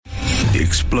The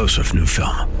explosive new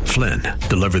film, Flynn,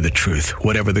 deliver the truth,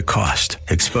 whatever the cost,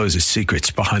 exposes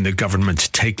secrets behind the government's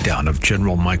takedown of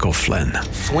General Michael Flynn.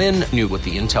 Flynn knew what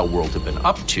the intel world had been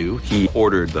up to. He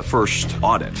ordered the first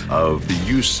audit of the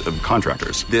use of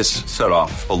contractors. This set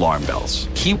off alarm bells.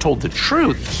 He told the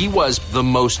truth. He was the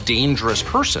most dangerous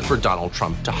person for Donald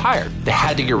Trump to hire. They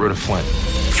had to get rid of Flynn.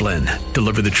 Flynn,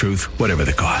 deliver the truth, whatever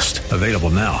the cost. Available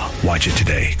now. Watch it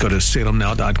today. Go to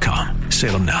salemnow.com.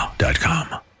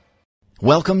 salemnow.com.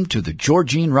 Welcome to the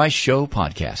Georgene Rice Show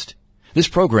podcast. This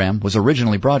program was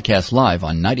originally broadcast live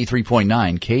on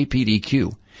 93.9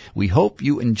 KPDQ. We hope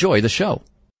you enjoy the show.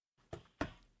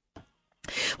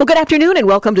 Well, good afternoon and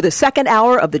welcome to the second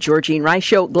hour of the Georgene Rice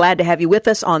Show. Glad to have you with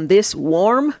us on this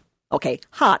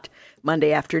hot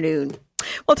Monday afternoon.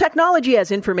 Well, technology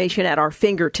has information at our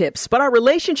fingertips, but our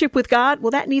relationship with God, well,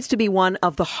 that needs to be one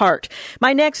of the heart.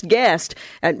 My next guest,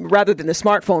 and rather than the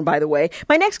smartphone, by the way,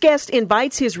 my next guest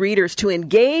invites his readers to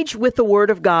engage with the Word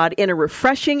of God in a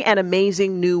refreshing and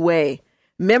amazing new way.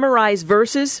 Memorize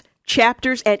verses,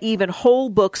 chapters, and even whole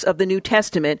books of the New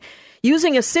Testament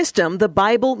using a system, the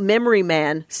Bible Memory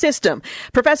Man system.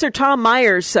 Professor Tom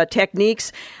Meyer's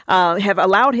techniques have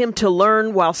allowed him to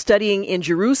learn while studying in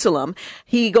Jerusalem.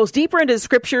 He goes deeper into the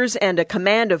scriptures and a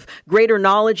command of greater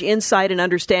knowledge, insight, and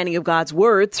understanding of God's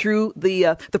Word through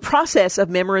the process of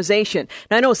memorization.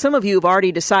 Now, I know some of you have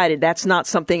already decided that's not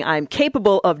something I'm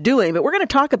capable of doing, but we're going to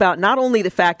talk about not only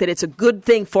the fact that it's a good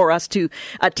thing for us to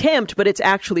attempt, but it's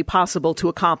actually possible to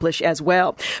accomplish as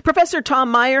well. Professor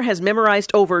Tom Meyer has memorized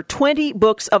over 20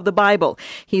 books of the Bible.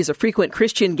 He's a frequent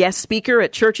Christian guest speaker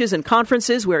at churches and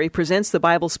conferences where he presents the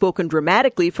Bible spoken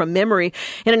dramatically from memory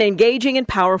in an engaging and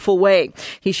powerful way.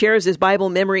 He shares his Bible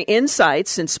memory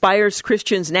insights, inspires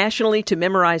Christians nationally to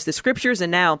memorize the scriptures,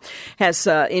 and now has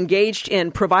engaged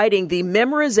in providing the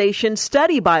Memorization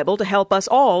Study Bible to help us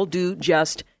all do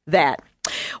just that.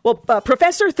 Well,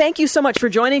 Professor, thank you so much for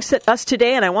joining us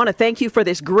today, and I want to thank you for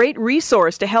this great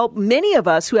resource to help many of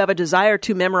us who have a desire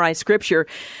to memorize Scripture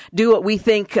do what we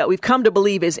think we've come to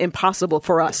believe is impossible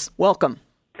for us. Welcome.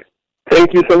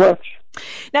 Thank you so much.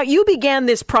 Now, you began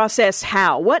this process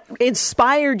how? What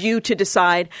inspired you to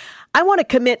decide, I want to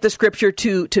commit the Scripture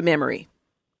to memory?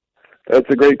 That's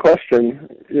a great question.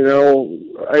 You know,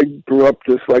 I grew up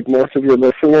just like most of your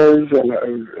listeners, and I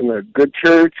was in a good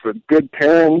church with good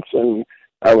parents, and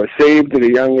I was saved at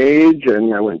a young age,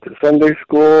 and I went to Sunday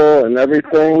school and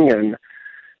everything. And,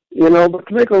 you know, but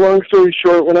to make a long story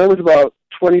short, when I was about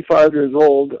 25 years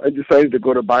old, I decided to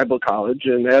go to Bible college.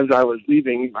 And as I was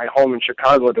leaving my home in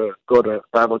Chicago to go to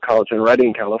Bible college in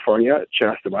Redding, California, at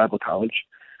Shasta Bible College,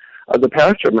 the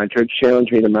pastor of my church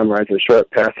challenged me to memorize a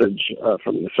short passage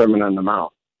from the Sermon on the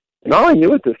Mount. And all I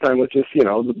knew at this time was just, you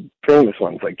know, the famous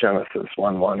ones like Genesis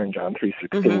 1:1 and John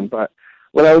 3:16. Mm-hmm. But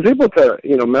when I was able to,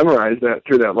 you know, memorize that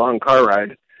through that long car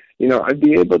ride, you know, I'd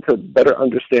be able to better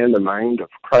understand the mind of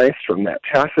Christ from that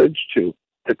passage, to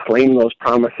claim those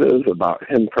promises about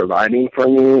Him providing for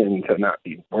me, and to not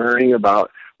be worrying about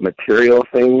material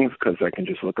things, because I can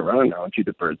just look around now and see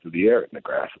the birds of the air and the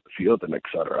grass of the field, and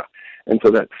etc. And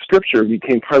so that Scripture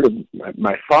became part of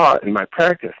my thought and my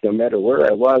practice. No matter where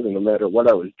I was and no matter what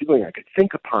I was doing, I could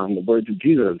think upon the words of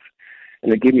Jesus,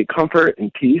 and it gave me comfort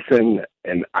and peace, and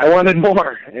I wanted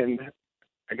more, and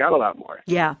I got a lot more.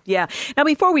 Yeah. Now,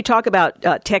 before we talk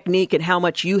about technique and how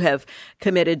much you have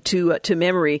committed to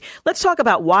memory, let's talk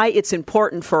about why it's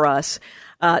important for us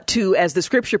to, as the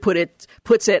Scripture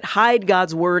puts it, hide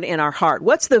God's Word in our heart.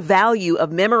 What's the value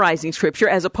of memorizing Scripture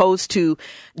as opposed to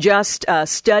just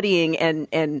studying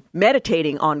and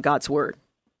meditating on God's Word?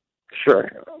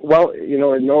 Sure. Well, you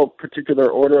know, in no particular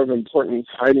order of importance,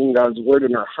 hiding God's Word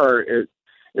in our heart,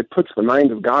 it puts the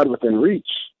mind of God within reach.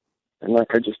 And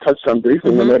like I just touched on briefly,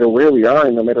 mm-hmm. No matter where we are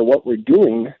and no matter what we're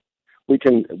doing, we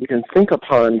can think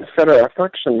upon, set our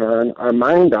affection on, our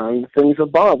mind on things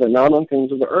above and not on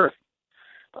things of the earth.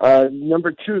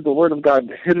 Number two, the Word of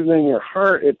God hidden in your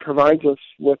heart, it provides us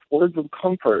with words of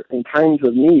comfort in times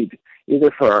of need,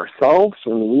 either for ourselves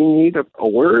when we need a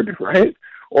word, right?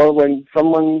 Or when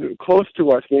someone close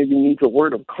to us maybe needs a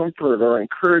word of comfort or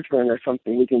encouragement or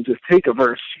something, we can just take a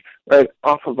verse right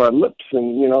off of our lips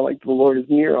and, you know, like the Lord is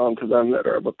near unto them that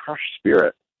are of a crushed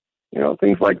spirit, you know,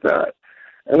 things like that.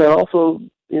 And then also,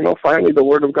 you know, finally, the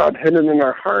Word of God hidden in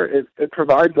our heart, it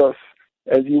provides us,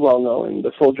 as you well know, in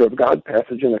the Soldier of God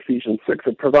passage in Ephesians 6,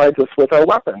 it provides us with our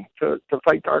weapon to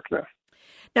fight darkness.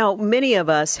 Now, many of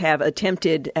us have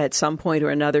attempted at some point or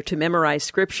another to memorize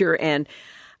Scripture, and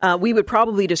we would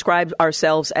probably describe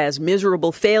ourselves as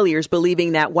miserable failures,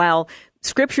 believing that while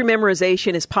Scripture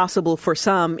memorization is possible for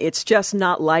some. It's just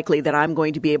not likely that I'm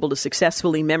going to be able to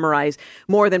successfully memorize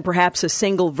more than perhaps a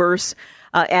single verse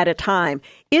at a time.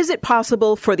 Is it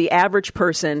possible for the average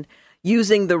person,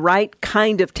 using the right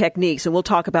kind of techniques, and we'll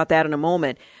talk about that in a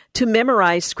moment, to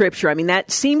memorize Scripture? I mean,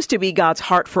 that seems to be God's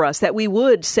heart for us, that we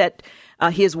would set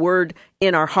His Word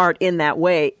in our heart in that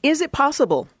way. Is it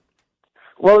possible?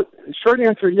 Well, short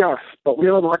answer, yes, but we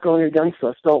have a lot going against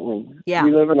us, don't we? Yeah.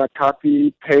 We live in a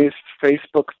copy-paste,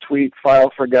 Facebook tweet,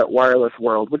 file, forget, wireless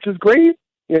world, which is great,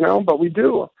 but we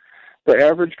do. The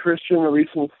average Christian, a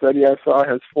recent study I saw,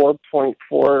 has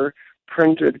 4.4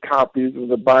 printed copies of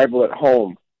the Bible at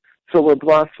home. So we're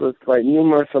blessed with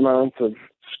numerous amounts of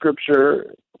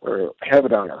Scripture. We have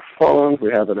it on our phones.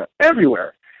 We have it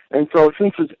everywhere. And so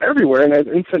since it's everywhere and has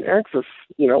instant access,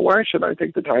 why should I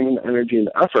take the time and the energy and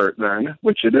the effort then?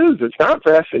 Which it is. It's not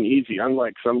fast and easy,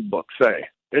 unlike some books say.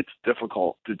 It's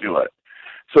difficult to do it.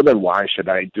 So then why should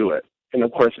I do it? And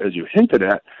of course, as you hinted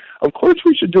at, of course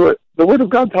we should do it. The Word of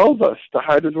God tells us to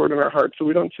hide His Word in our hearts so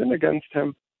we don't sin against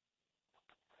Him.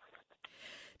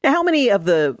 Now, how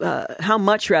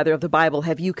much of the Bible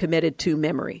have you committed to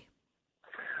memory?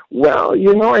 Well,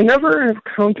 I never have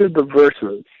counted the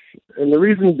verses. And the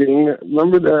reason being,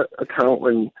 remember the account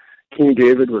when King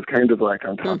David was kind of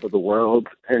on top of the world,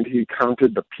 and he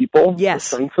counted the people, yes,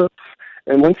 the census?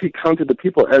 And once he counted the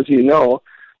people, as you know,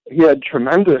 he had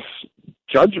tremendous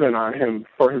judgment on him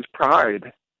for his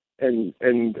pride. And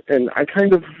I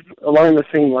kind of, along the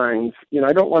same lines,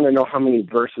 I don't want to know how many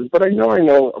verses, but I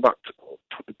know about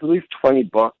at least 20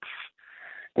 books.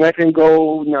 And I can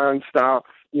go nonstop,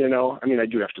 I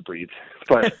do have to breathe,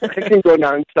 but I can go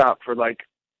nonstop for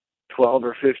 12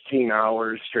 or 15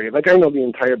 hours straight. I know the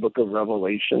entire book of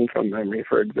Revelation from memory,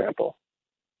 for example.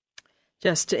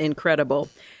 Just incredible.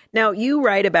 Now, you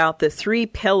write about the 3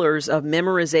 pillars of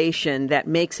memorization that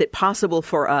makes it possible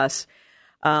for us,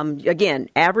 again,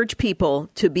 average people,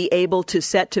 to be able to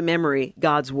set to memory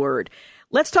God's Word.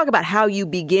 Let's talk about how you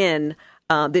begin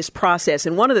this process.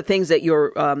 And one of the things that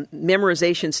your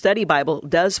memorization study Bible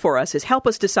does for us is help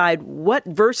us decide what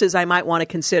verses I might want to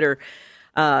consider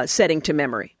setting to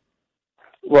memory.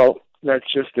 Well,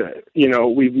 that's just it.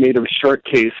 We've made a short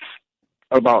case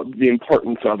about the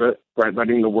importance of it, right?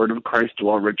 Letting the Word of Christ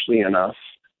dwell richly in us,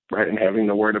 right? And having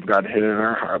the Word of God hidden in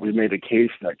our heart. We've made a case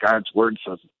that God's Word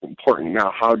says it's important.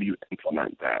 Now, how do you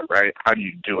implement that, right? How do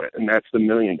you do it? And that's the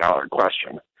million-dollar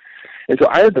question. And so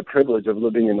I had the privilege of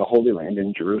living in the Holy Land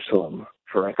in Jerusalem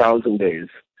for 1,000 days.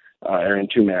 I earned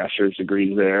 2 master's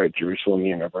degrees there at Jerusalem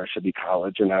University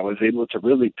College, and I was able to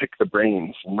really pick the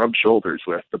brains and rub shoulders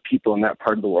with the people in that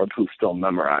part of the world who still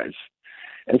memorize.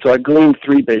 And so I gleaned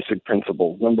 3 basic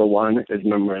principles. Number 1 is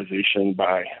memorization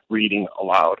by reading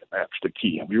aloud. That's the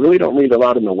key. We really don't read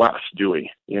aloud in the West, do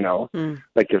we?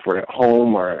 If we're at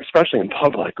home or especially in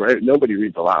public, right? Nobody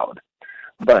reads aloud.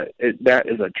 But that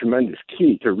is a tremendous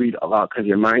key to read aloud, because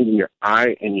your mind and your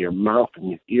eye and your mouth and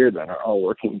your ear then are all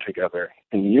working together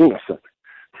in unison.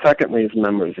 Secondly is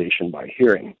memorization by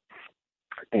hearing.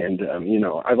 And,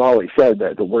 I've always said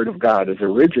that the Word of God is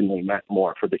originally meant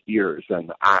more for the ears than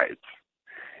the eyes.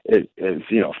 It is,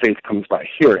 faith comes by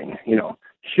hearing.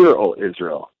 Hear, O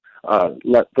Israel.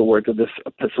 Let the words of this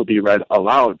epistle be read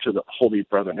aloud to the holy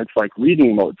brethren. It's like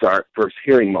reading Mozart versus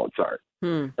hearing Mozart.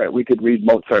 Right? We could read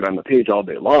Mozart on the page all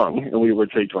day long, and we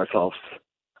would say to ourselves,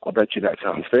 I'll bet you that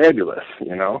sounds fabulous,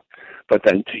 But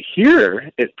then to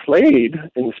hear it played,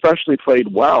 and especially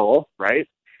played well, right,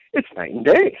 it's night and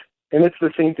day. And it's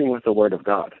the same thing with the Word of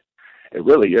God. It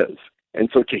really is. And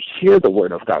so to hear the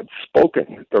Word of God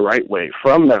spoken the right way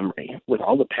from memory, with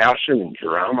all the passion and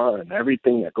drama and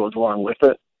everything that goes along with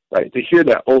it, right, to hear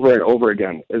that over and over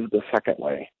again is the second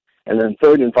way. And then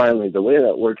third and finally, the way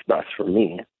that works best for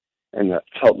me, and that's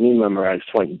helped me memorize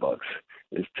 20 books,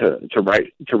 is to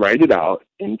write it out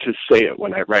and to say it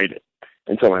when I write it.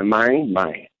 And so my mind,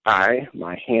 my eye,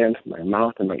 my hand, my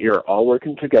mouth, and my ear are all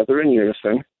working together in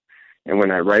unison. And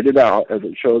when I write it out, as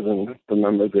it shows in the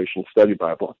Memorization Study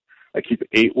Bible, I keep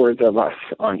 8 words or less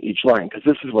on each line, because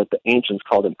this is what the ancients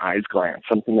called an eyes glance,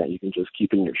 something that you can just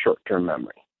keep in your short-term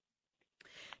memory.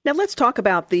 Now, let's talk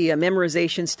about the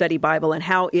Memorization Study Bible and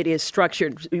how it is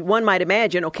structured. One might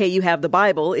imagine, okay, you have the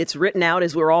Bible, it's written out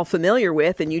as we're all familiar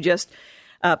with, and you just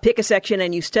pick a section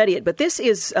and you study it. But this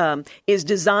is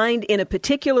designed in a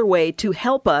particular way to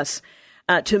help us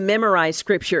to memorize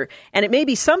Scripture. And it may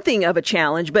be something of a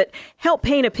challenge, but help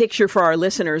paint a picture for our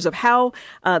listeners of how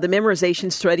the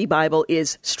Memorization Study Bible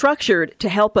is structured to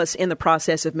help us in the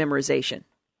process of memorization.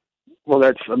 Well,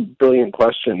 that's a brilliant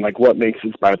question. What makes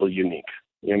this Bible unique?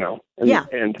 And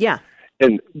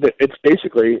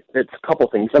it's a couple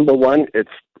things. Number one, it's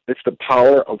It's the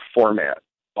power of format.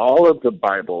 All of the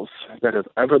Bibles that have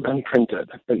ever been printed,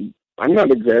 and I'm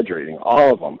not exaggerating,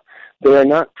 all of them, they are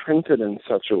not printed in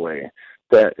such a way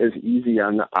that is easy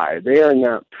on the eye. They are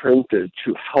not printed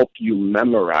to help you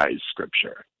memorize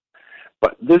Scripture.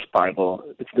 But this Bible,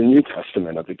 it's the New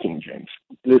Testament of the King James.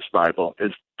 This Bible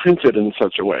is printed in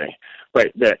such a way,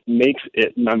 right, that makes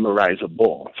it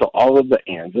memorizable. So all of the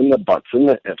ands and the buts and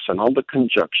the ifs and all the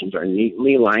conjunctions are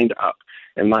neatly lined up.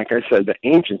 And like I said, the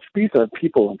ancients, these are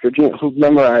people, Virginia, who've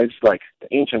memorized, like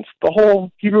the ancients, the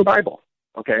whole Hebrew Bible,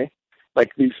 okay?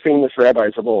 Like these famous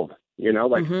rabbis of old,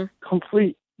 like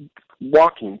complete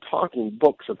walking, talking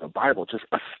books of the Bible, just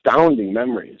astounding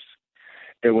memories.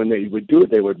 And when they would do it,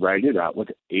 they would write it out with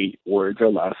 8 words or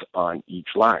less on each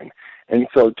line. And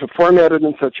so to format it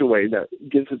in such a way that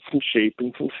gives it some shape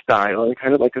and some style and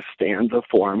kind of like a stanza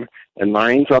form and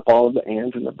lines up all of the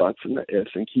ands and the buts and the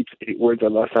ifs and keeps 8 words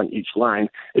or less on each line,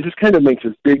 it just kind of makes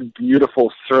this big,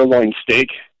 beautiful sirloin steak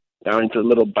down into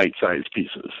little bite-sized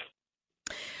pieces.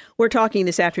 We're talking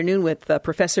this afternoon with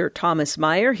Professor Thomas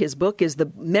Meyer. His book is The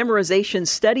Memorization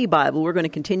Study Bible. We're going to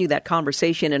continue that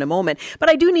conversation in a moment, but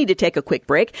I do need to take a quick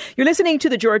break. You're listening to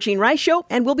The Georgene Rice Show,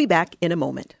 and we'll be back in a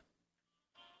moment.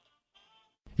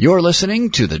 You're listening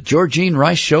to The Georgene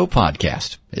Rice Show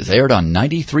podcast. It's aired on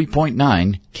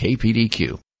 93.9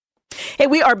 KPDQ. Hey,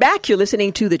 we are back. You're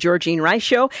listening to The Georgene Rice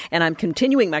Show, and I'm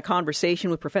continuing my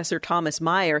conversation with Professor Thomas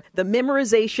Meyer, the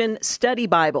Memorization Study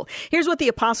Bible. Here's what the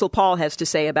Apostle Paul has to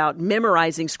say about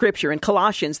memorizing Scripture in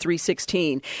Colossians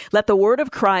 3:16. Let the word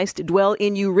of Christ dwell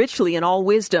in you richly in all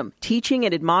wisdom, teaching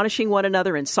and admonishing one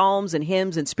another in psalms and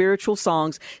hymns and spiritual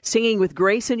songs, singing with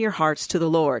grace in your hearts to the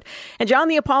Lord. And John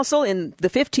the Apostle, in the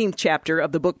 15th chapter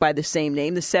of the book by the same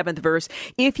name, the 7th verse,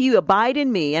 if you abide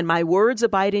in me and my words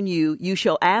abide in you, you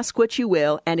shall ask what you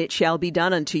will, and it shall be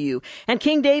done unto you. And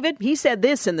King David, he said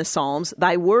this in the Psalms,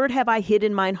 thy word have I hid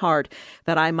in mine heart,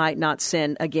 that I might not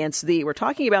sin against thee. We're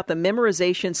talking about the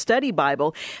Memorization Study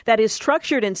Bible that is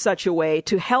structured in such a way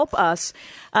to help us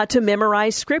to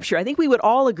memorize Scripture. I think we would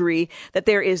all agree that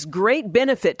there is great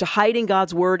benefit to hiding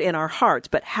God's word in our hearts,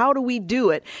 but how do we do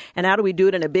it, and how do we do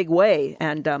it in a big way?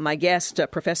 And my guest,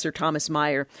 Professor Thomas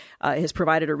Meyer, has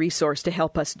provided a resource to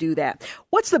help us do that.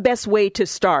 What's the best way to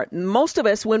start? Most of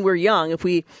us, when we're young, if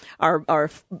we are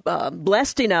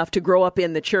blessed enough to grow up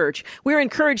in the church, we're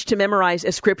encouraged to memorize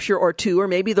a scripture or two, or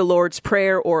maybe the Lord's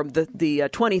Prayer or the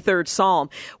 23rd Psalm.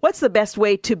 What's the best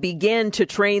way to begin to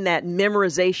train that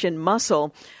memorization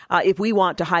muscle if we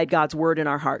want to hide God's word in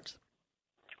our hearts?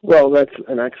 Well, that's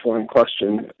an excellent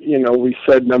question. We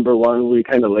said, number one, we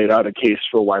kind of laid out a case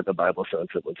for why the Bible says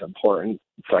it was important.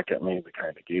 Secondly, we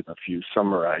kind of gave a few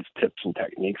summarized tips and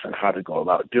techniques on how to go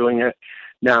about doing it.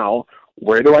 Now,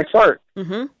 where do I start?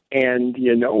 Mm-hmm. And,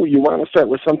 you want to start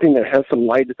with something that has some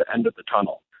light at the end of the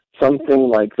tunnel. Something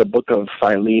like the book of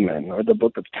Philemon or the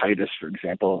book of Titus, for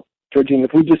example. Georgene,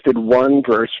 if we just did one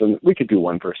verse, we could do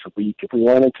one verse a week if we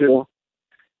wanted to.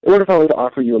 What if I were to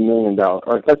offer you $1 million,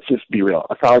 or let's just be real,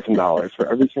 $1,000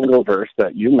 for every single verse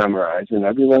that you memorize and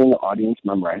everyone in the audience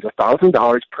memorize,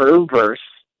 $1,000 per verse,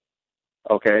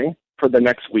 okay, for the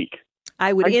next week?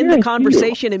 I would end the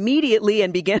conversation immediately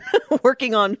and begin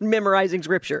working on memorizing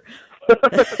Scripture.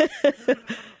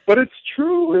 But it's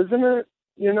true, isn't it?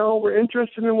 We're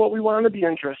interested in what we want to be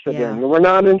interested in. We're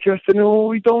not interested in what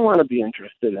we don't want to be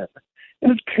interested in.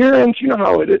 And as parents, you know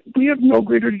how it is. We have no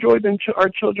greater joy than our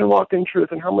children walk in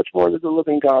truth, and how much more does the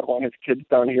living God want his kids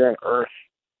down here on earth,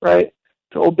 right?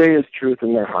 To obey his truth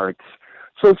in their hearts.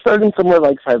 So starting somewhere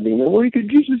like Philemon, well, you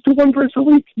just do one verse a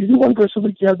week. You do one verse a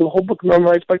week, you have the whole book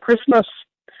memorized by Christmas.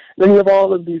 Then you have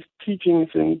all of these teachings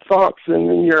and thoughts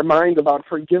in your mind about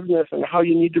forgiveness and how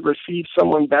you need to receive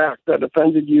someone back that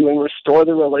offended you and restore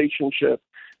the relationship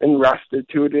and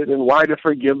restitute it, and why to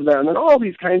forgive them, and all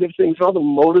these kind of things, all the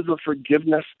motives of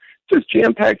forgiveness, just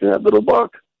jam-packed in that little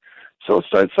book. So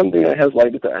start something that has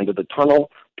light at the end of the tunnel.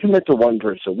 Commit to one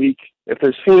verse a week. If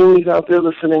there's families out there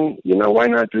listening, why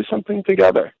not do something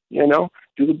together?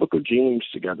 Do the book of James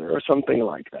together or something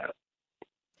like that.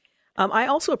 I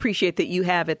also appreciate that you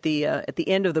have at the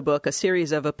end of the book a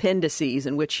series of appendices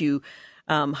in which you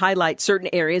highlight certain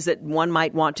areas that one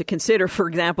might want to consider. For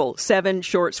example, 7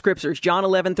 short scriptures. John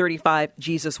 11:35,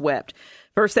 Jesus wept.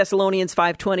 1 Thessalonians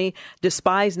 5:20,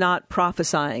 despise not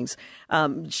prophesying.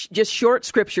 Just short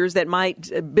scriptures that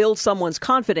might build someone's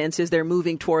confidence as they're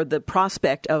moving toward the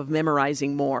prospect of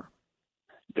memorizing more.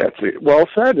 That's it. Well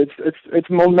said. It's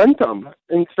momentum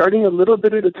and starting a little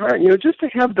bit at a time. Just to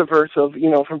have the verse of,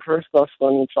 from 1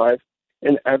 Thessalonians 5,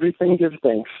 in everything give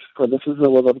thanks, for this is the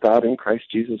will of God in Christ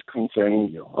Jesus concerning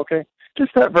you. Okay?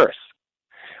 Just that verse.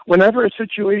 whenever a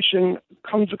situation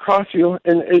comes across you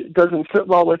and it doesn't sit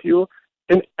well with you,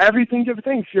 and everything give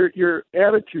thanks. Your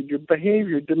attitude, your behavior,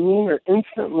 your demeanor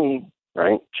instantly,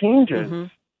 right, changes. Mm-hmm.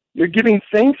 You're giving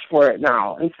thanks for it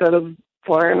now instead of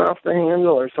flying off the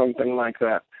handle or something like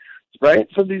that, right?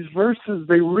 So these verses,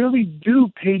 they really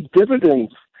do pay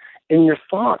dividends in your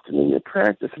thoughts and in your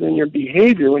practice and in your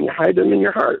behavior when you hide them in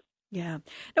your heart. Yeah.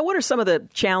 Now, what are some of the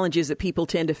challenges that people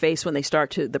tend to face when they start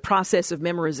to the process of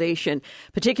memorization,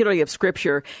 particularly of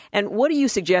Scripture? And what do you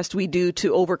suggest we do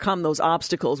to overcome those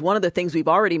obstacles? One of the things we've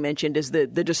already mentioned is the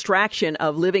distraction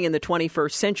of living in the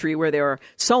 21st century, where there are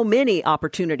so many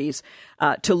opportunities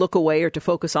to look away or to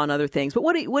focus on other things. But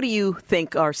what do you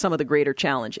think are some of the greater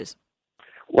challenges?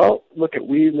 Well, look,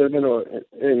 we live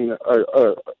in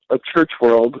a church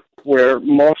world where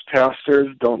most pastors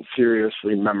don't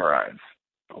seriously memorize.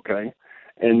 Okay,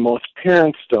 and most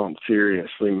parents don't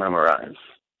seriously memorize,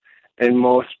 and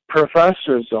most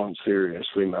professors don't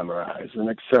seriously memorize, and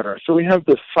et cetera. So we have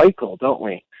this cycle, don't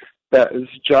we, that is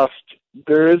just,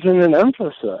 there isn't an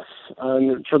emphasis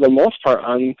on, for the most part,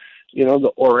 on,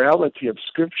 the orality of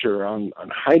Scripture, on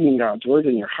hiding God's Word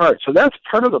in your heart. So that's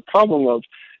part of the problem of,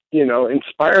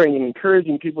 inspiring and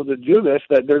encouraging people to do this,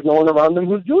 that there's no one around them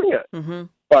who's doing it. Mm-hmm.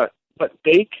 But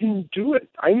they can do it.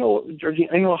 I know, Georgie,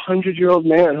 a 100-year-old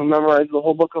man who memorized the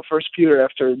whole book of 1 Peter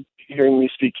after hearing me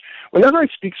speak. Whenever I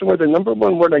speak somewhere, the number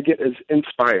one word I get is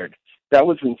inspired. That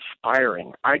was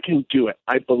inspiring. I can do it.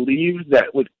 I believe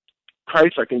that with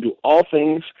Christ I can do all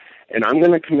things, and I'm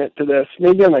going to commit to this.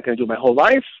 Maybe I'm not going to do it my whole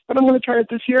life, but I'm going to try it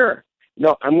this year.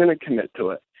 No, I'm going to commit to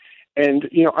it. And,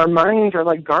 our minds are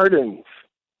like gardens.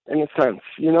 In a sense,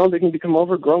 they can become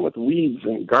overgrown with weeds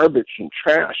and garbage and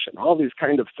trash and all these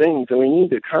kind of things, and we need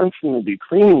to constantly be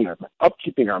cleaning them,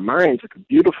 upkeeping our minds like a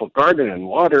beautiful garden and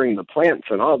watering the plants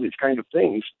and all these kind of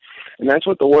things. And that's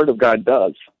what the Word of God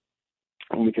does.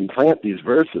 And we can plant these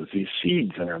verses, these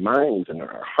seeds in our minds and in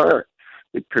our heart.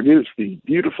 They produce these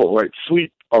beautiful,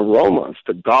 sweet aromas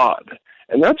to God.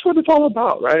 And that's what it's all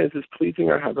about, right? Is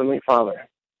pleasing our Heavenly Father.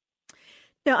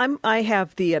 Now, I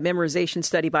have the Memorization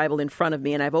Study Bible in front of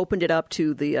me, and I've opened it up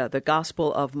to the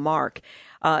Gospel of Mark.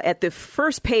 At the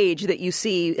first page that you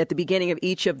see at the beginning of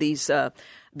each of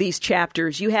these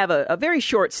chapters, you have a very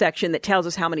short section that tells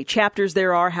us how many chapters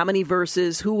there are, how many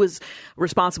verses, who was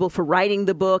responsible for writing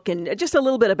the book, and just a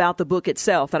little bit about the book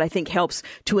itself that I think helps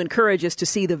to encourage us to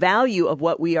see the value of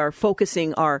what we are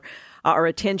focusing our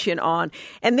attention on.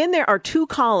 And then there are two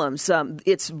columns.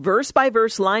 It's verse by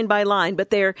verse, line by line, but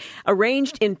they're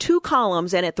arranged in two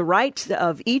columns, and at the right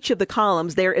of each of the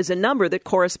columns, there is a number that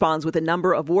corresponds with a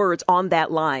number of words on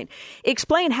that line.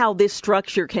 Explain how this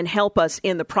structure can help us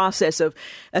in the process of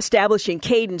establishing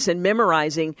cadence and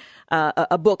memorizing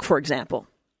a book, for example.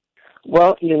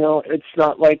 Well, it's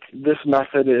not like this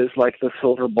method is like the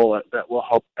silver bullet that will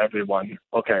help everyone,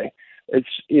 okay? It's,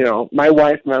 my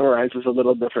wife memorizes a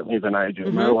little differently than I do.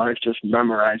 Mm-hmm. My wife just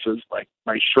memorizes like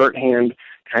my shorthand,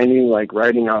 kind of like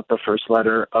writing out the first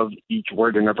letter of each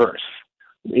word in a verse,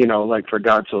 like for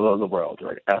God so loved the world,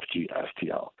 right?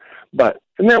 FGSTL.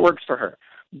 And that works for her.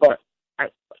 But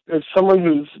as someone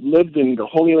who's lived in the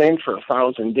Holy Land for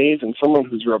 1,000 days and someone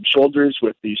who's rubbed shoulders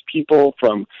with these people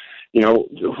from,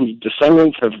 whose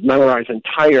descendants have memorized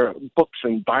entire books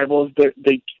and Bibles,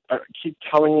 they keep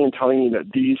telling me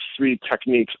that these three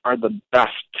techniques are the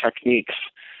best techniques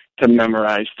to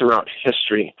memorize throughout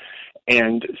history.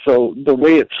 And so the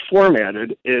way it's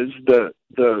formatted is the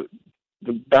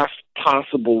best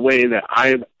possible way that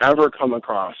I've ever come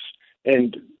across.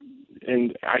 And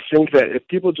I think that if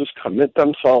people just commit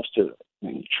themselves to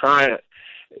try it,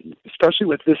 especially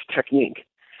with this technique,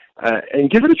 and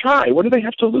give it a try. What do they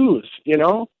have to lose?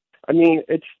 I mean,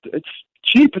 it's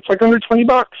cheap. It's like under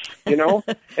 $20,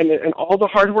 and all the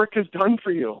hard work is done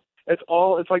for you. It's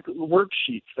like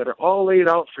worksheets that are all laid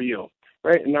out for you,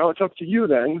 right? And now it's up to you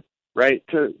then, right,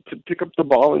 to pick up the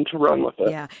ball and to run with it.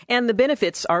 Yeah, and the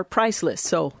benefits are priceless.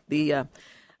 So the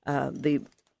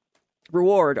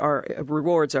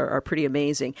rewards are pretty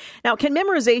amazing. Now, can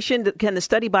the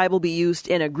study Bible be used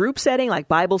in a group setting like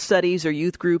Bible studies or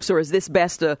youth groups, or is this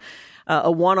best a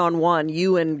one-on-one,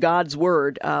 you and God's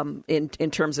Word in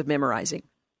terms of memorizing?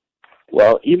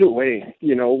 Well, either way,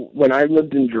 when I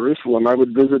lived in Jerusalem, I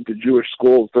would visit the Jewish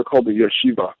schools. They're called the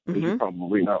yeshiva, as you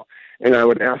probably know. And I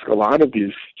would ask a lot of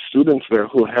these students there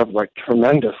who have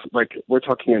tremendous, we're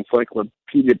talking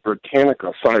Encyclopedia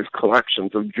Britannica-sized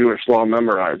collections of Jewish law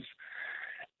memorized.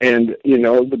 And,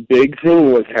 the big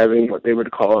thing was having what they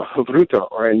would call a havruta,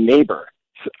 or a neighbor.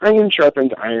 So iron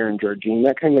sharpens iron, Georgine,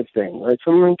 that kind of thing, right?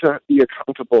 Someone to be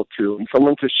accountable to, and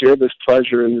someone to share this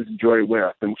pleasure and this joy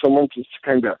with, and someone to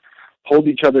kind of hold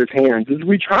each other's hands as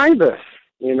we try this,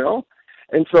 you know?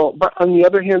 And so, but on the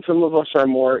other hand, some of us are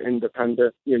more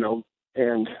independent, you know,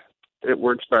 and it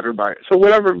works better by it. So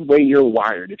whatever way you're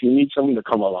wired, if you need someone to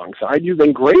come alongside you,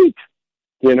 then great.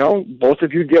 You know, both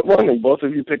of you get one and both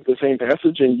of you pick the same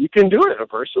passage and you can do it a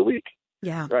verse a week.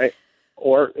 Yeah. Right?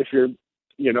 Or if you're,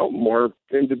 you know, more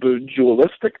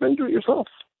individualistic, then do it yourself.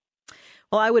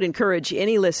 Well, I would encourage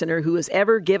any listener who has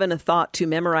ever given a thought to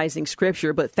memorizing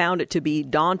Scripture but found it to be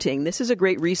daunting. This is a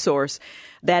great resource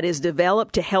that is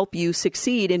developed to help you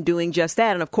succeed in doing just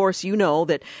that. And of course, you know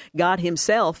that God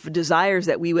himself desires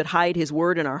that we would hide his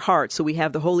word in our hearts. So we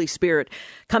have the Holy Spirit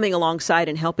coming alongside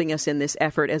and helping us in this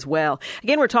effort as well.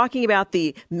 Again, we're talking about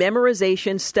the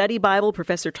Memorization Study Bible.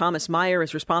 Professor Thomas Meyer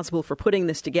is responsible for putting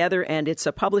this together, and it's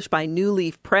published by New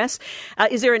Leaf Press.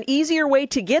 Is there an easier way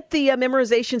to get the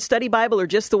Memorization Study Bible, or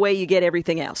just the way you get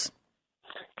everything else?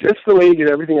 Just the way you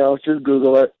get everything else. Just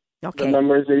Google it. Okay. The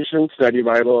Memorization Study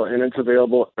Bible, and it's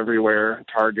available everywhere: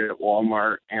 Target,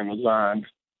 Walmart, Amazon,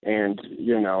 and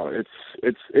you know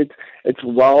it's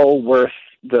well worth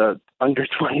the under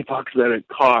 $20 that it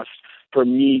costs for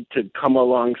me to come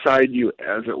alongside you,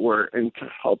 as it were, and to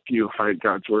help you hide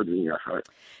God's word in your heart.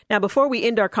 Now, before we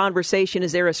end our conversation,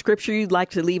 is there a scripture you'd like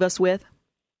to leave us with?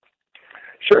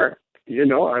 Sure. You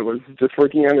know, I was just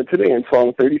working on it today in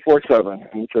Psalm 34:7,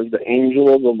 and it says, "The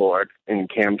angel of the Lord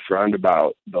encamps round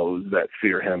about those that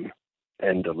fear him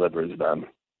and delivers them."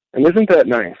 And isn't that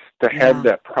nice to have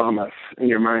that promise in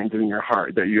your mind and in your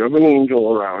heart that you have an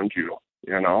angel around you,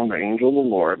 you know, the angel of the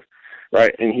Lord,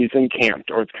 right? And he's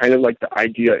encamped, or it's kind of like the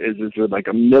idea is there like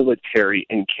a military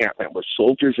encampment with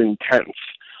soldiers in tents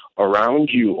around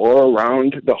you or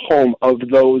around the home of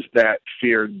those that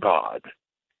fear God.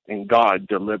 And God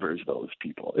delivers those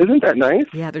people. Isn't that nice?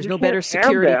 Yeah, there's no better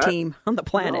security team on the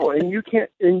planet. No, and you can't,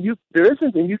 there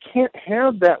isn't, and you can't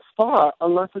have that thought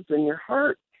unless it's in your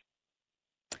heart.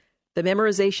 The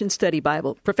Memorization Study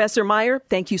Bible. Professor Meyer,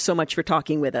 thank you so much for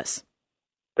talking with us.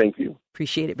 Thank you.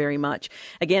 Appreciate it very much.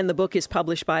 Again, the book is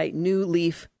published by New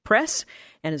Leaf Press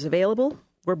and is available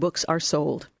where books are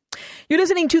sold. You're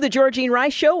listening to The Georgene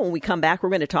Rice Show. When we come back, we're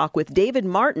going to talk with David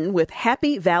Martin with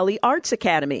Happy Valley Arts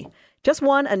Academy. Just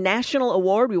won a national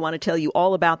award. We want to tell you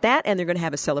all about that, and they're going to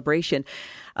have a celebration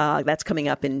that's coming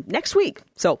up in next week.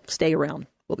 So stay around.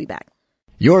 We'll be back.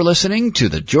 You're listening to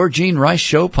the Georgene Rice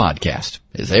Show podcast.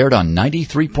 It's aired on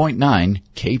 93.9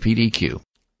 KPDQ.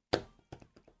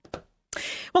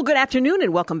 Well, good afternoon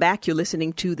and welcome back. You're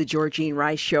listening to The Georgene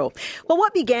Rice Show. Well,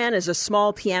 what began as a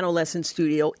small piano lesson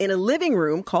studio in a living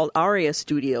room called Aria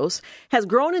Studios has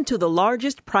grown into the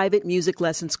largest private music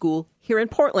lesson school here in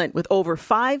Portland, with over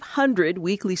 500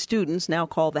 weekly students now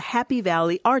called the Happy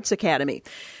Valley Arts Academy.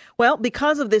 Well,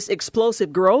 because of this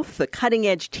explosive growth, the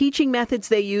cutting-edge teaching methods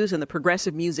they use, and the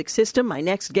progressive music system, my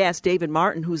next guest, David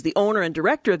Martin, who's the owner and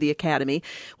director of the Academy,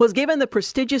 was given the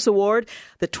prestigious award,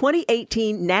 the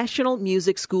 2018 National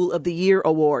Music School of the Year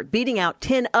Award, beating out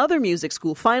 10 other music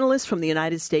school finalists from the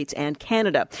United States and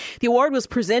Canada. The award was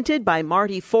presented by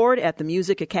Marty Ford at the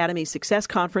Music Academy Success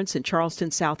Conference in Charleston,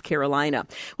 South Carolina.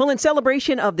 Well, in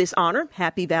celebration of this honor,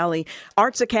 Happy Valley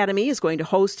Arts Academy is going to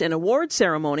host an award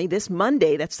ceremony this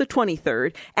Monday. That's the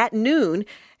 23rd at noon,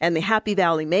 and the Happy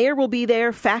Valley mayor will be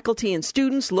there, faculty and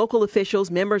students, local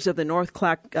officials, members of the North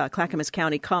Clackamas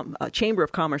County Chamber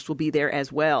of Commerce will be there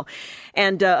as well.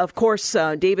 And, of course,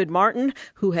 David Martin,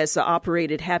 who has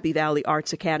operated Happy Valley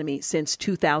Arts Academy since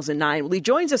 2009. Well, he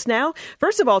joins us now,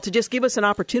 first of all, to just give us an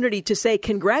opportunity to say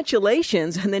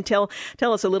congratulations and then tell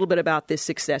us a little bit about this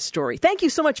success story. Thank you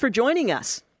so much for joining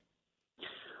us.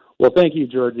 Well, thank you,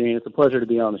 Georgene. It's a pleasure to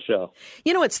be on the show.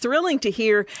 You know, it's thrilling to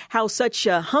hear how such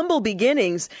humble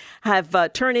beginnings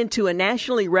have turned into a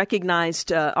nationally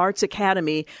recognized arts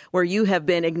academy where you have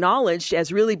been acknowledged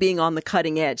as really being on the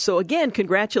cutting edge. So, again,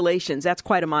 congratulations. That's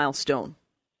quite a milestone.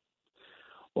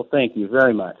 Well, thank you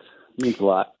very much. It means a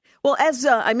lot. Well, as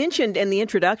I mentioned in the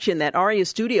introduction, that Aria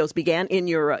Studios began in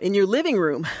your living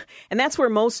room, and that's where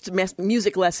most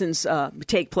music lessons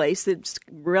take place. It's a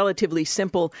relatively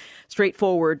simple,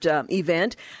 straightforward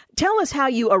event. Tell us how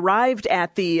you arrived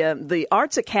at the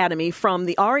Arts Academy from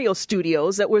the Aria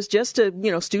Studios. That was just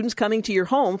students coming to your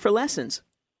home for lessons.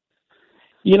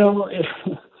 You know,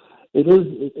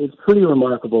 it's pretty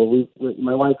remarkable.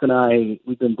 My wife and I,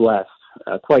 we've been blessed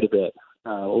quite a bit.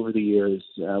 Over the years,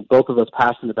 both of us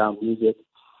passionate about music.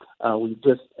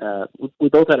 We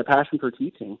both had a passion for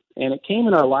teaching, and it came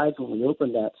in our lives when we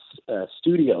opened that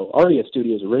studio, Aria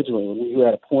Studios originally, when we were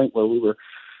at a point where we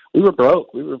were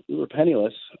broke, we were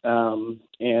penniless,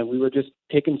 and we were just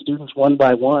taking students one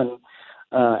by one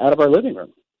out of our living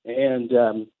room. And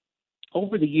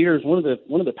over the years, one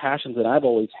of the passions that I've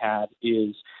always had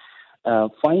is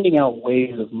finding out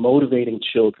ways of motivating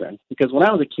children. Because when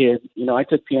I was a kid, I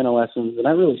took piano lessons, and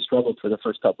I really struggled for the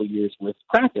first couple of years with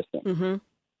practicing. Mm-hmm.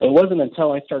 It wasn't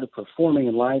until I started performing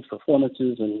in live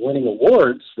performances and winning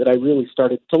awards that I really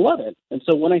started to love it. And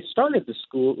so when I started the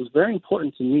school, it was very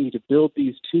important to me to build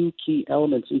these two key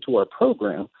elements into our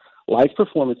program: live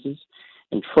performances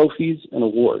and trophies and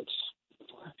awards.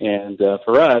 And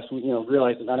for us, we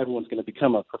realized that not everyone's going to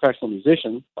become a professional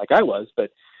musician like I was, but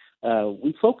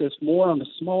we focused more on the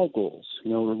small goals,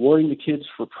 rewarding the kids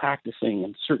for practicing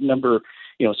a certain number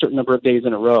of days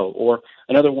in a row. Or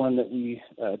another one that we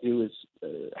do is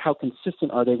how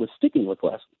consistent are they with sticking with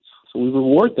lessons. So we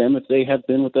reward them if they have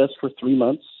been with us for 3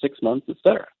 months, 6 months,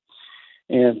 etc.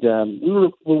 And we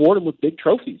reward them with big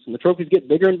trophies, and the trophies get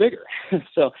bigger and bigger.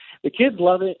 So the kids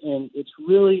love it, and it's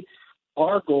really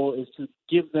our goal is to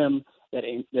give them that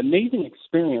amazing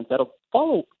experience that'll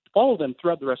follow them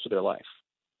throughout the rest of their life.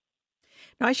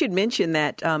 Now, I should mention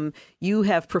that you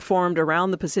have performed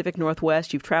around the Pacific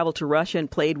Northwest. You've traveled to Russia and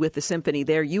played with the symphony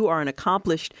there. You are an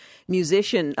accomplished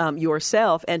musician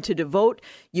yourself, and to devote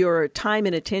your time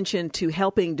and attention to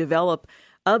helping develop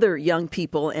other young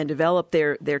people and develop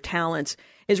their talents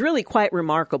is really quite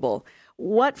remarkable.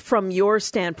 What, from your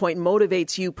standpoint,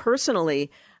 motivates you personally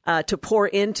to pour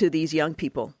into these young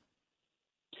people?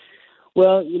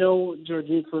 Well,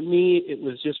 Georgine, for me, it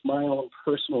was just my own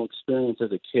personal experience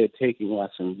as a kid taking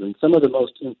lessons. And some of the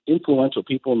most influential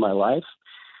people in my life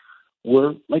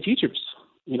were my teachers,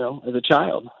 as a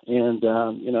child. And,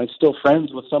 I'm still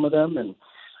friends with some of them.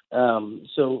 And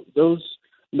so those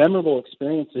memorable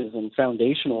experiences and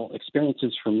foundational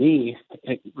experiences for me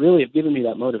really have given me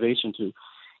that motivation to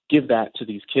give that to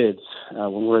these kids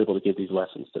when we're able to give these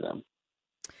lessons to them.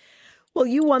 Well,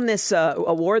 you won this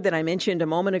award that I mentioned a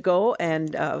moment ago,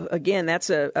 and again, that's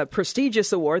a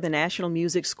prestigious award, the National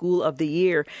Music School of the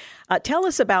Year. Tell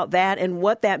us about that and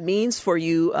what that means for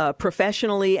you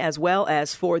professionally as well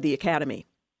as for the Academy.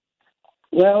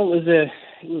 Well, it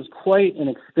was quite an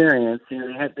experience.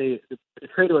 The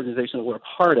trade organization that we're a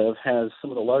part of has some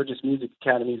of the largest music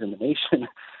academies in the nation.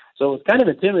 So it was kind of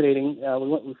intimidating.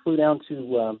 We flew down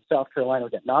to South Carolina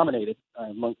to get nominated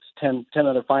amongst 10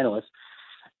 other finalists.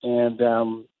 And,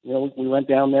 we went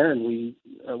down there and we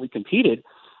competed.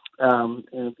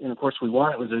 And of course we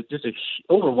won. It was just an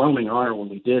overwhelming honor when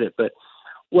we did it. But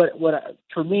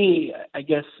for me, I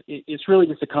guess it's really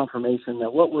just a confirmation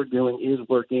that what we're doing is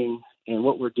working and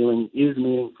what we're doing is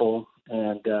meaningful.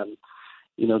 And,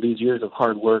 these years of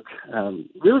hard work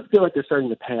really feel like they're starting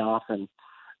to pay off, and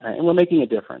we're making a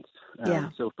difference.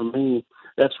 So for me,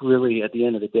 that's really, at the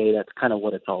end of the day, that's kind of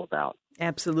what it's all about.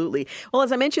 Absolutely. Well,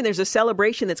 as I mentioned, there's a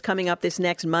celebration that's coming up this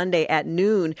next Monday at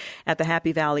noon at the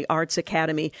Happy Valley Arts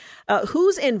Academy.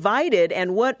 Who's invited,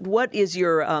 and what is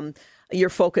your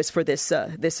focus for this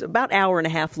about hour and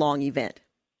a half long event?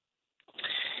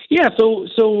 Yeah, so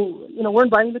we're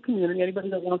inviting the community,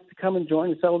 anybody that wants to come and join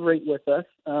and celebrate with us.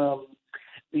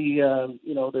 The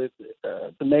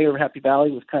mayor of Happy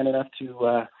Valley was kind enough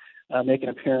to make an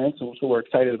appearance, and so we're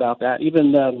excited about that.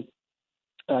 Even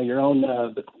your own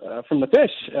from the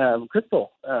Fish,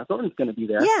 Crystal Thornton's going to be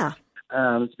there. Yeah.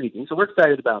 Speaking. So we're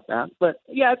excited about that. But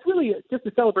yeah, it's really just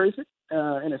a celebration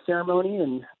and a ceremony,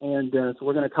 and so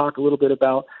we're going to talk a little bit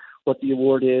about what the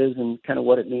award is and kind of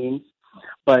what it means.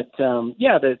 But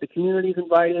the community's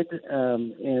invited,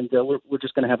 and we're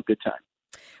just going to have a good time.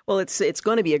 Well, it's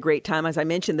going to be a great time. As I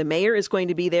mentioned, the mayor is going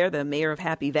to be there, the mayor of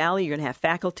Happy Valley. You're going to have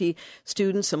faculty,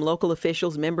 students, some local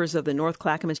officials, members of the North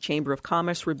Clackamas Chamber of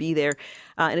Commerce will be there.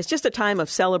 And it's just a time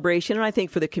of celebration, and I think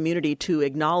for the community to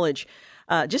acknowledge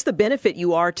just the benefit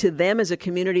you are to them as a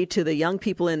community, to the young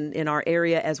people in our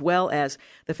area, as well as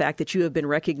the fact that you have been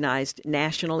recognized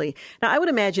nationally. Now, I would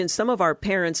imagine some of our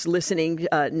parents listening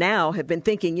now have been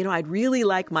thinking, I'd really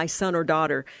like my son or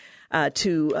daughter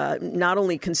to not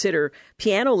only consider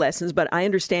piano lessons, but I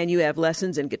understand you have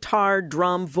lessons in guitar,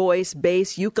 drum, voice,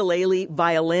 bass, ukulele,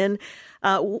 violin.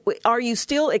 Are you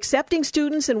still accepting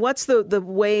students, and what's the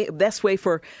best way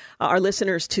for our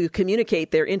listeners to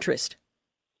communicate their interest?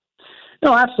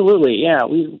 No, absolutely. Yeah,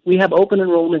 we have open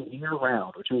enrollment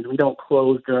year-round, which means we don't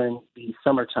close during the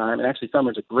summertime. And actually,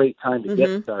 summer's a great time to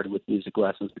get started with music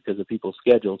lessons because of people's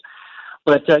schedules.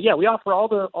 But we offer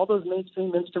all those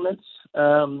mainstream instruments,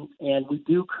 and we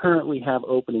do currently have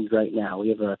openings right now. We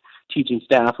have a teaching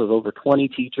staff of over 20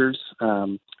 teachers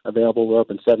available. We're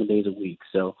open 7 days a week,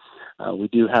 so we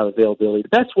do have availability. The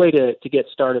best way to get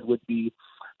started would be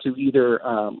to either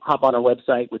hop on our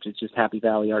website, which is just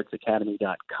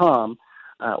happyvalleyartsacademy.com,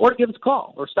 or give us a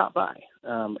call or stop by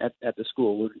at the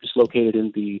school. We're just located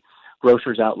in the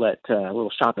grocer's outlet,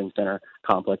 little shopping center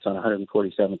complex on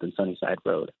 147th and Sunnyside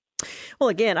Road. Well,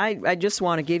 again, I just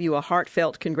want to give you a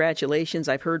heartfelt congratulations.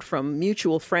 I've heard from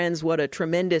mutual friends what a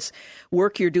tremendous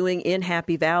work you're doing in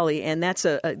Happy Valley, and that's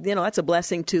that's a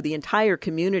blessing to the entire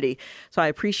community. So I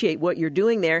appreciate what you're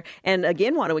doing there, and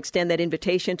again, want to extend that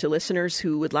invitation to listeners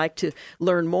who would like to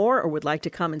learn more or would like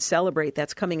to come and celebrate.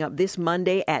 That's coming up this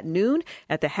Monday at noon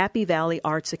at the Happy Valley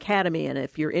Arts Academy. And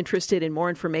if you're interested in more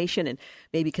information and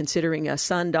maybe considering a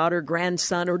son, daughter,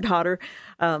 grandson, or daughter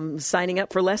signing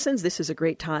up for lessons, this is a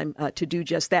great time to do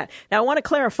just that. Now, I want to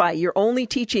clarify, you're only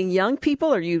teaching young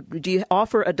people, or do you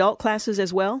offer adult classes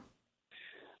as well?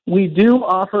 We do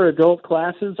offer adult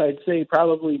classes. I'd say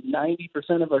probably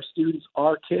 90% of our students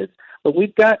are kids, but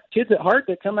we've got kids at heart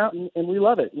that come out and we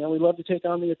love it. We love to take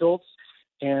on the adults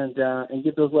and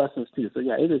give those lessons too. So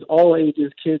yeah, it is all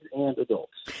ages, kids and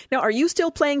adults. Now, are you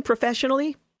still playing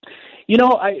professionally?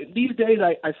 These days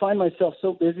I find myself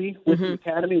so busy with the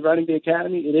academy, running the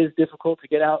academy. It is difficult to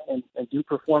get out and do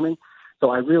performing. So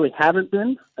I really haven't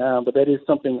been, but that is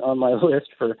something on my list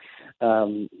for,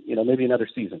 maybe another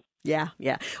season. Yeah.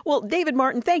 Well, David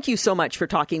Martin, thank you so much for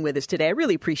talking with us today. I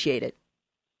really appreciate it.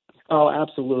 Oh,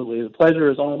 absolutely. The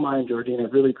pleasure is all mine, Georgine. I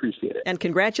really appreciate it. And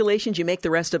congratulations. You make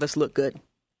the rest of us look good.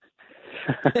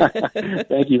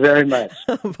 Thank you very much.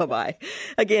 Bye-bye.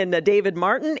 Again, David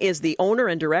Martin is the owner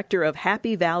and director of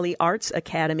Happy Valley Arts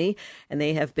Academy, and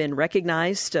they have been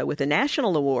recognized with a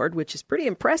national award, which is pretty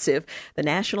impressive, the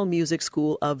National Music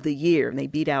School of the Year. And they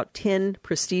beat out 10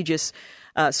 prestigious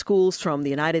schools from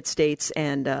the United States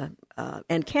and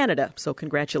Canada. So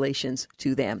congratulations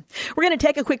to them. We're going to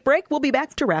take a quick break. We'll be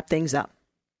back to wrap things up.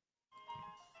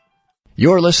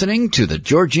 You're listening to the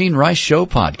Georgene Rice Show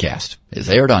podcast. It's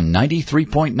aired on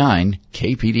 93.9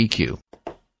 KPDQ.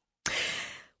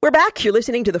 We're back. You're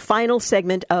listening to the final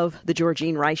segment of the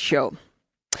Georgene Rice Show.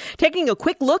 Taking a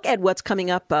quick look at what's coming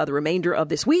up the remainder of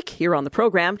this week here on the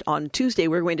program. On Tuesday,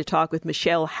 we're going to talk with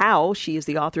Michelle Howe. She is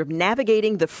the author of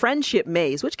Navigating the Friendship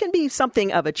Maze, which can be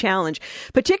something of a challenge,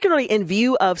 particularly in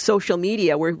view of social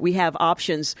media, where we have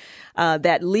options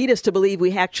that lead us to believe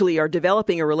we actually are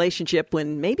developing a relationship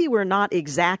when maybe we're not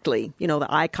exactly, the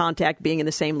eye contact being in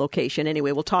the same location.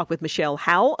 Anyway, we'll talk with Michelle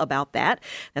Howe about that.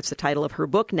 That's the title of her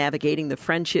book, Navigating the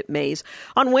Friendship Maze.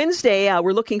 On Wednesday,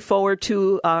 we're looking forward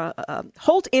to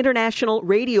Holt International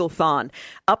Radiothon,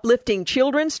 uplifting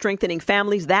children, strengthening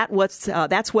families.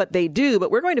 That's what they do. But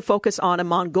we're going to focus on a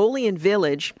Mongolian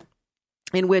village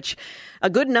in which a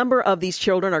good number of these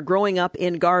children are growing up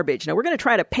in garbage. Now, we're going to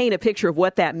try to paint a picture of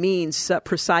what that means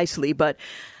precisely, but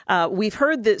we've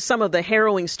heard some of the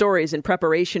harrowing stories in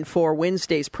preparation for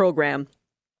Wednesday's program,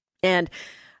 and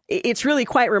it's really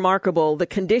quite remarkable the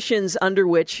conditions under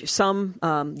which some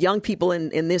young people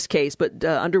in this case, but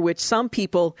under which some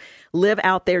people live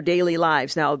out their daily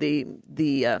lives. Now, the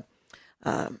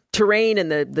terrain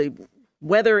and the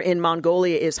weather in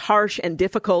Mongolia is harsh and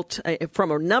difficult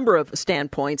from a number of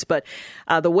standpoints, but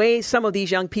the way some of these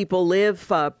young people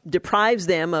live deprives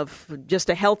them of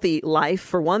just a healthy life,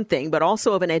 for one thing, but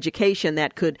also of an education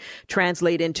that could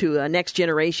translate into a next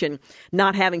generation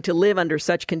not having to live under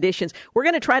such conditions. We're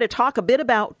going to try to talk a bit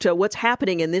about what's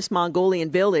happening in this Mongolian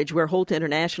village where Holt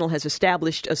International has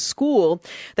established a school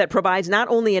that provides not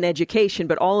only an education,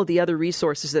 but all of the other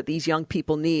resources that these young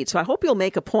people need. So I hope you'll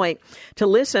make a point to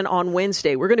listen on Wednesday.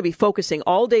 We're going to be focusing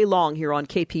all day long here on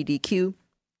KPDQ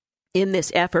in this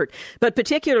effort, but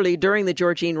particularly during the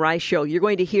Georgene Rice Show, you're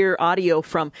going to hear audio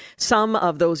from some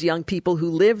of those young people who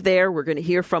live there. We're going to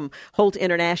hear from Holt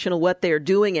International what they're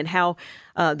doing and how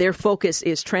their focus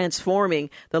is transforming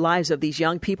the lives of these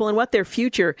young people and what their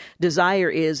future desire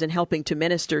is in helping to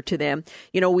minister to them.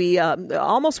 We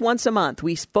almost once a month,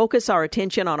 we focus our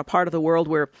attention on a part of the world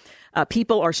where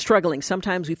people are struggling.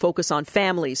 Sometimes we focus on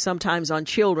families, sometimes on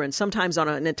children, sometimes on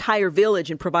an entire village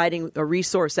and providing a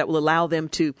resource that will allow them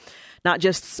to not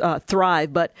just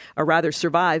thrive, but or rather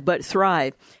survive, but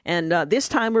thrive. And this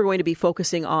time we're going to be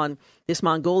focusing on this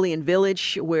Mongolian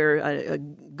village where a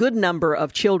good number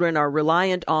of children are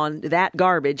reliant on that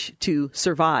garbage to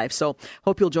survive. So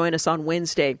hope you'll join us on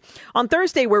Wednesday. On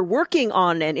Thursday, we're working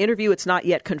on an interview. It's not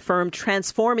yet confirmed.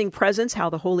 Transforming Presence, how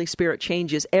the Holy Spirit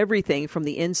changes everything from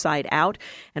the inside out.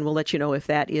 And we'll let you know if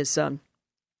that is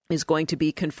going to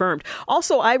be confirmed.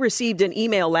 Also, I received an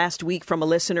email last week from a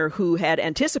listener who had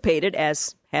anticipated,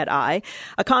 as had I,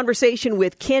 a conversation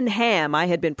with Ken Ham. I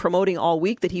had been promoting all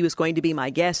week that he was going to be my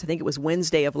guest. I think it was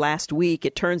Wednesday of last week.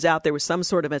 It turns out there was some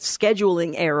sort of a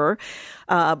scheduling error,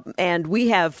 and we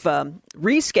have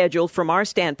rescheduled from our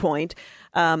standpoint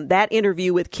that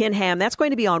interview with Ken Ham. That's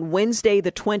going to be on Wednesday,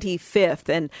 the 25th.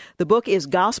 And the book is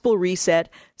Gospel Reset,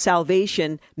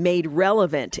 Salvation Made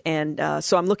Relevant. And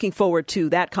so I'm looking forward to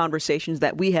that conversation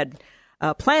that we had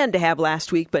planned to have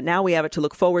last week, but now we have it to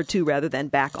look forward to rather than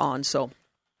back on. So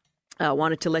I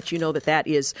wanted to let you know that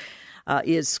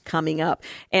is coming up.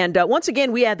 And once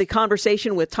again, we had the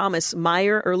conversation with Thomas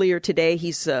Meyer earlier today.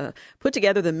 He's put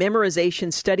together the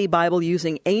Memorization Study Bible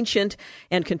using ancient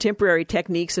and contemporary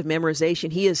techniques of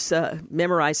memorization. He has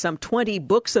memorized some 20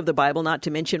 books of the Bible, not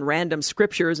to mention random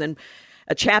scriptures and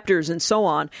chapters and so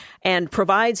on, and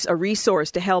provides a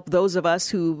resource to help those of us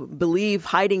who believe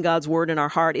hiding God's Word in our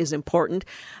heart is important.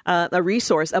 A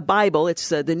resource, a Bible, it's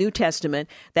the New Testament,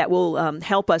 that will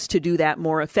help us to do that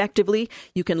more effectively.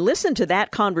 You can listen to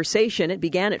that conversation. It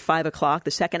began at 5 o'clock,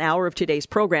 the second hour of today's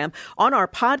program, on our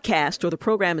podcast, or the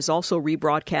program is also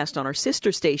rebroadcast on our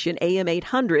sister station, AM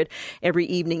 800, every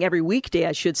evening, every weekday,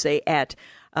 I should say, at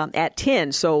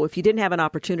 10. So if you didn't have an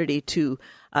opportunity to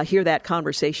hear that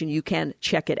conversation, you can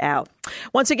check it out.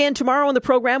 Once again, tomorrow on the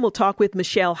program, we'll talk with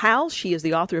Michelle Howell. She is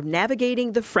the author of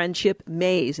Navigating the Friendship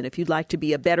Maze. And if you'd like to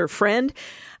be a better friend,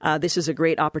 this is a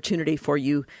great opportunity for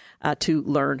you to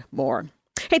learn more.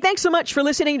 Hey, thanks so much for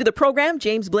listening to the program.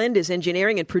 James Blend is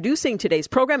engineering and producing today's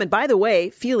program. And by the way,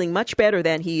 feeling much better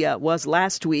than he was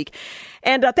last week.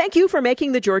 And thank you for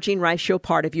making the Georgene Rice Show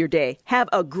part of your day. Have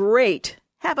a great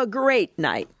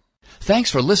night.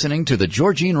 Thanks for listening to the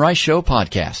Georgene Rice Show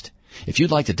podcast. If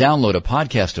you'd like to download a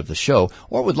podcast of the show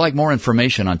or would like more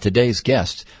information on today's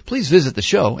guests, please visit the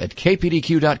show at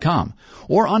kpdq.com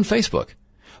or on Facebook.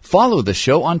 Follow the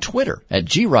show on Twitter at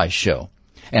GRice Show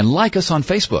and like us on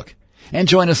Facebook. And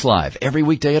join us live every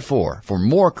weekday at 4 for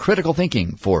more critical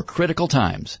thinking for critical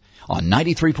times on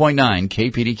 93.9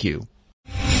 KPDQ.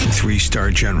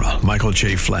 3-star General Michael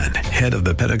J. Flynn, head of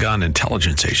the Pentagon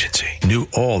Intelligence Agency, knew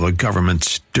all the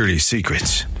government's dirty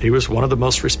secrets. He was one of the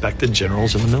most respected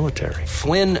generals in the military.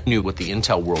 Flynn knew what the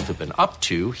intel world had been up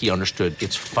to. He understood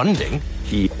its funding.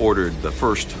 He ordered the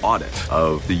first audit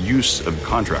of the use of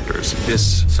contractors.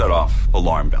 This set off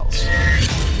alarm bells.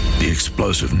 The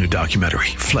explosive new documentary,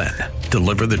 Flynn,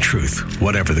 Deliver the Truth,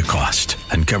 Whatever the Cost,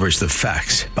 uncovers the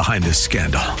facts behind this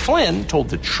scandal. Flynn told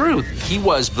the truth. He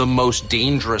was the most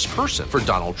dangerous person for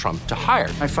Donald Trump to hire.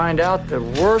 I find out the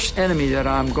worst enemy that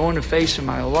I'm going to face in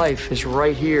my life is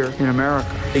right here in America.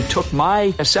 They took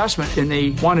my assessment and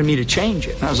they wanted me to change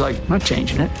it. And I was like, I'm not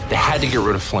changing it. They had to get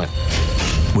rid of Flynn.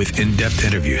 With in-depth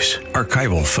interviews,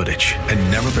 archival footage,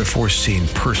 and never-before-seen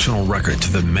personal records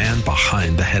of the man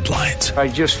behind the headlines. I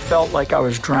just felt like I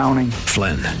was drowning.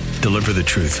 Flynn, Deliver the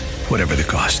Truth, Whatever the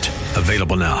Cost.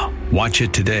 Available now. Watch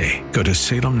it today. Go to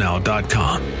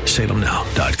salemnow.com.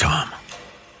 salemnow.com.